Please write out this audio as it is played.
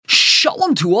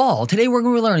Shalom to all! Today we're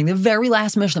going to be learning the very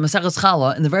last Mishnah, Maseches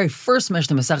Challah, and the very first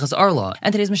Mishnah, Maseches Orlah.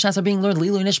 And today's Mishnahs are being learned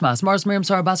Lilu Nishmas, Mars Miriam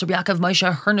Sarah Basar Yaakov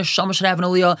Moshe her Neshama Shadav and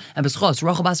Aliyah, and Beschos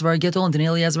Rachel Basar Gittel and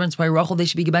Daniel Yezer and Spy Rachel. They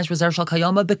should be gebenched with Zer Shal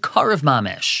Kayama Bekarav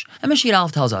Mamish. And Mishnah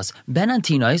Aleph tells us Ben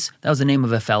Antinois, that was the name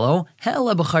of a fellow,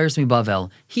 Hela Bechayris mi Bavel.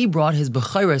 He brought his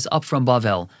Bechayris up from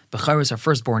Bavel. Bechayris are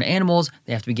firstborn animals;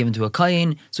 they have to be given to a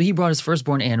kayin. So he brought his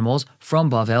firstborn animals from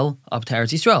Bavel up to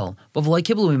Eretz Yisrael. But v'lo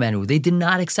kiblu mimenu, they did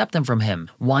not accept them from him.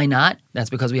 Why not? That's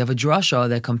because we have a drasha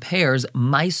that compares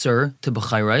Meiser to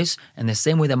Bechayris, and the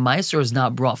same way that Meiser is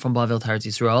not brought from Bavel to Eretz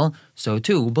Yisrael, so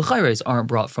too Bechayris aren't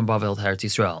brought from Bavel to Eretz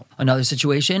Yisrael. Another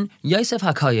situation: Yosef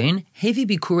HaKayin hevi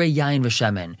bikurei yain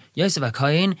v'shemen. Yosef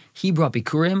HaKayin, he brought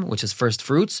bikurim, which is first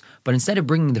fruits, but instead of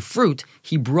bringing the fruit,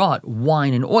 he brought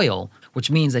wine and oil,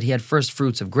 which means that he had first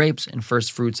fruits of grapes and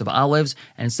first fruits of olives,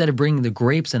 and instead of bringing the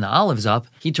grapes and the olives up,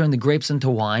 he turned the grapes into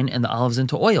wine and the olives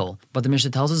into oil. But the Mishnah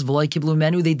tells us, V'loi kiblu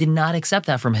menu, they did not accept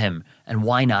that from him. And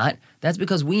why not? That's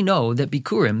because we know that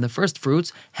bikurim, the first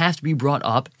fruits, have to be brought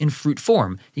up in fruit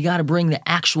form. You got to bring the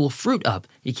actual fruit up.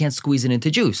 You can't squeeze it into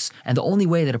juice. And the only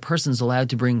way that a person's allowed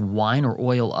to bring wine or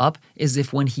oil up is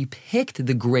if when he picked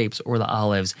the grapes or the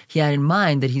olives, he had in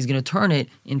mind that he's going to turn it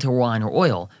into wine or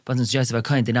oil. But since Yosef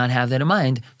HaKayin did not have that in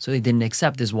mind, so they didn't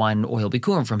accept this wine and oil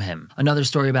bikurim from him. Another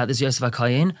story about this Yosef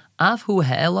HaKayin, Afhu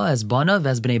ha'ela as bana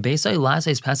v'ez b'nei beisai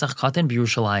la'asais pesach katan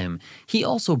b'Yerushalayim. He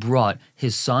also brought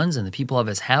his sons and the people of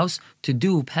his house to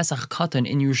do Pesach Katan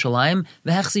in Yerushalayim,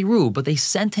 v'hechziru, but they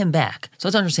sent him back. So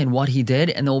let's understand what he did,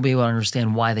 and then we'll be able to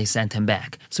understand why they sent him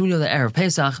back. So we know that Erev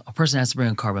Pesach, a person has to bring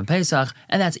a Karban Pesach,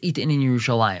 and that's eaten in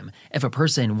Yerushalayim. If a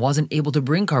person wasn't able to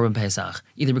bring Karban Pesach,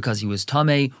 either because he was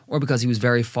Tameh, or because he was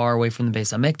very far away from the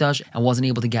Beis HaMikdash, and wasn't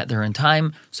able to get there in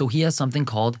time, so he has something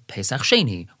called Pesach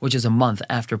Sheni, which is a month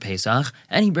after Pesach,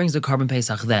 and he brings the Karban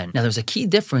Pesach then. Now there's a key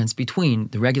difference between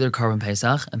the regular Karban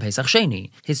Pesach and Pesach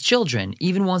Sheni. His children,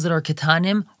 even ones that are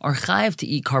Ketanim, are chayiv to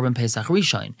eat Karban Pesach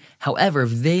Rishon. However,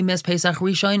 if they miss Pesach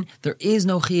Rishon, there is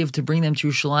no chayiv to bring them to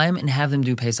Yerushalayim and have them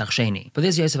do Pesach Sheni. But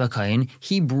this Yosef HaKayin,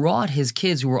 he brought his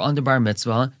kids who were under Bar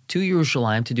Mitzvah to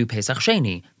Yerushalayim to do Pesach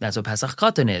Sheni. That's what Pesach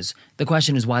Katan is. The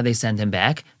question is why they sent him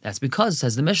back. That's because,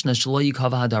 says the Mishnah, Shelo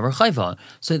Yikava Hadavar Chayva.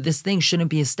 So this thing shouldn't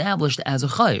be established as a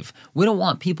chayv. We don't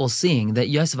want people seeing that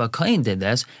Yosef HaKayin did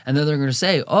this, and then they're going to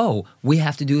say, oh, we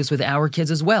have to do this with our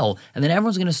kids as well. And then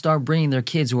everyone's going to start bringing their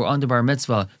kids who are under Bar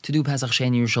Mitzvah to do Pesach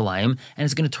Sheni Yerushalayim, and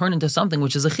it's going to turn into something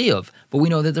which is a chiyuv. But we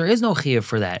know that there is no chiyuv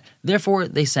for that. Therefore,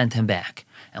 they sent him back.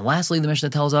 And lastly, the Mishnah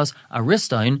tells us,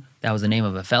 Aristein, that was the name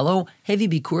of a fellow, Hevi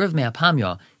Bikurev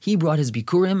Me'apamya. He brought his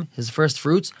bikurim, his first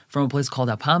fruits, from a place called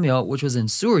Apamya, which was in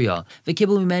Syria.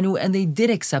 V'kiblu mimenu, and they did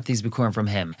accept these bikurim from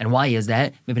him. And why is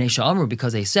that? Mibnei Sha'amru,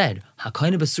 because they said,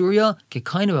 Hakaina b'Syria,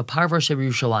 kekaina b'parvar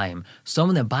she'Yerushalayim.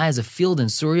 Someone that buys a field in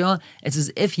Syria, it's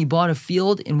as if he bought a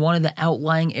field in one of the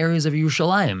outlying areas of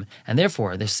Yerushalayim. And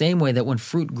therefore, the same way that when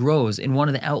fruit grows in one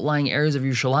of the outlying areas of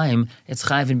Yerushalayim, it's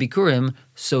chayv in bikurim,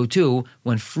 so too,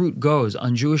 when fruit grows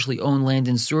on Jewishly owned land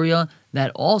in Syria,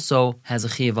 that also has a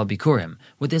chiyuv of bikurim.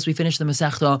 With this, we finish the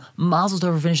Masechta. Mazel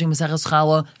tov for finishing Maseches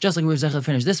Challah. Just like we were zecher to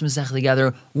finish this Masechta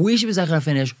together, we should be zecher to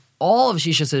finish all of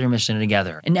Shisha Siddur Mishnah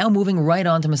together. And now moving right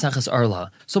on to Maseches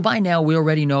Orlah. So by now, we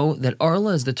already know that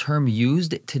Orlah is the term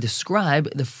used to describe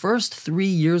the first 3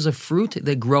 years of fruit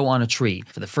that grow on a tree.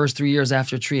 For the first 3 years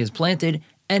after a tree is planted,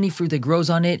 any fruit that grows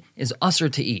on it is usher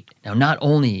to eat. Now, not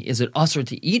only is it usher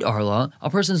to eat Orlah, a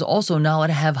person is also not allowed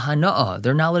to have hana'ah.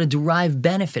 They're not allowed to derive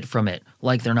benefit from it,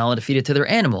 like they're not allowed to feed it to their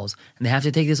animals. And they have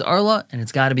to take this Orlah, and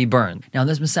it's got to be burned. Now, in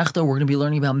this Masechta, we're going to be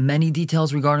learning about many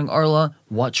details regarding Orlah,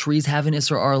 what trees have an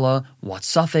Isser Orlah, what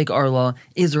suffix Orlah,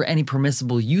 is there any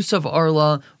permissible use of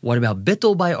Orlah, what about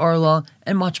bittul by Orlah,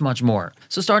 and much, much more.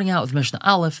 So starting out with Mishnah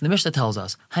Aleph, the Mishnah tells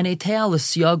us, Hanetea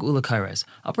l'siyag u'lekares,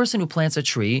 a person who plants a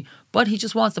tree, but he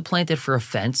just wants to plant it for a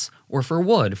fence, or for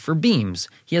wood, for beams.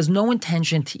 He has no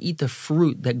intention to eat the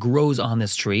fruit that grows on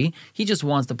this tree. He just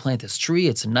wants to plant this tree.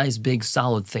 It's a nice, big,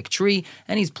 solid, thick tree,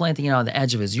 and he's planting it on the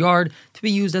edge of his yard to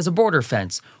be used as a border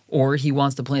fence. Or he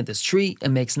wants to plant this tree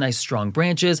and makes nice, strong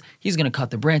branches. He's going to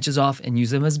cut the branches off and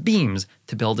use them as beams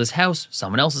to build his house,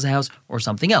 someone else's house, or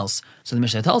something else. So the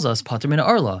Mishnah tells us, Pater min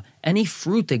Orlah. Any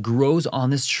fruit that grows on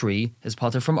this tree is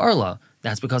Pater from Orlah.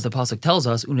 That's because the pasuk tells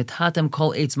us, "Unetatem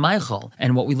kol eitz maichal,"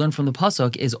 and what we learn from the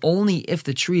pasuk is only if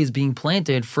the tree is being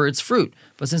planted for its fruit.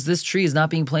 But since this tree is not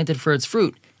being planted for its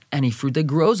fruit, any fruit that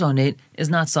grows on it is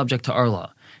not subject to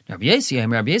Orlah. Rabbi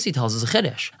Yesi tells us a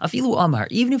chiddush. Afilu Amar,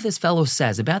 even if this fellow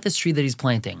says about this tree that he's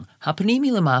planting,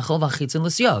 Hapanimi lemachal v'chitzin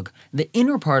l'syag, the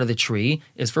inner part of the tree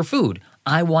is for food.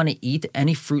 I want to eat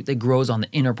any fruit that grows on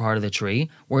the inner part of the tree,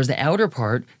 whereas the outer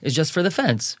part is just for the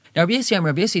fence. Now, Rabbi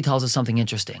Yossi tells us something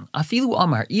interesting. Afilu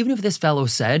Amar, even if this fellow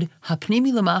said,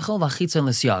 Hapnimi lemachal v'chitzon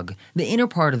l'syag, the inner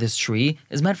part of this tree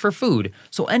is meant for food,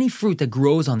 so any fruit that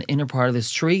grows on the inner part of this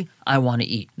tree, I want to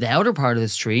eat. The outer part of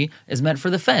this tree is meant for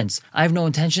the fence. I have no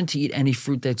intention to eat any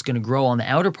fruit that's going to grow on the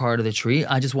outer part of the tree,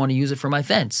 I just want to use it for my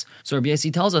fence. So Rabbi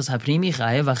Yossi tells us, Hapnimi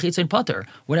chayev v'chitzon pater,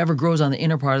 whatever grows on the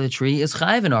inner part of the tree is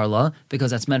chayev in Orlah,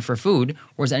 because that's meant for food,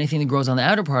 whereas anything that grows on the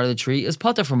outer part of the tree is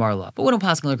pater from Orlah. But we don't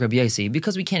pass like Rabbi Yossi,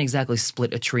 because we can't exactly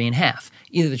split a tree in half.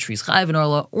 Either the tree's chayev in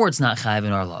Orlah, or it's not chayev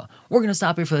in Orlah. We're going to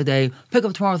stop here for the day, pick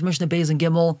up tomorrow with Mishnah Beis and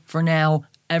Gimel. For now,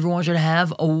 everyone should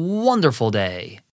have a wonderful day.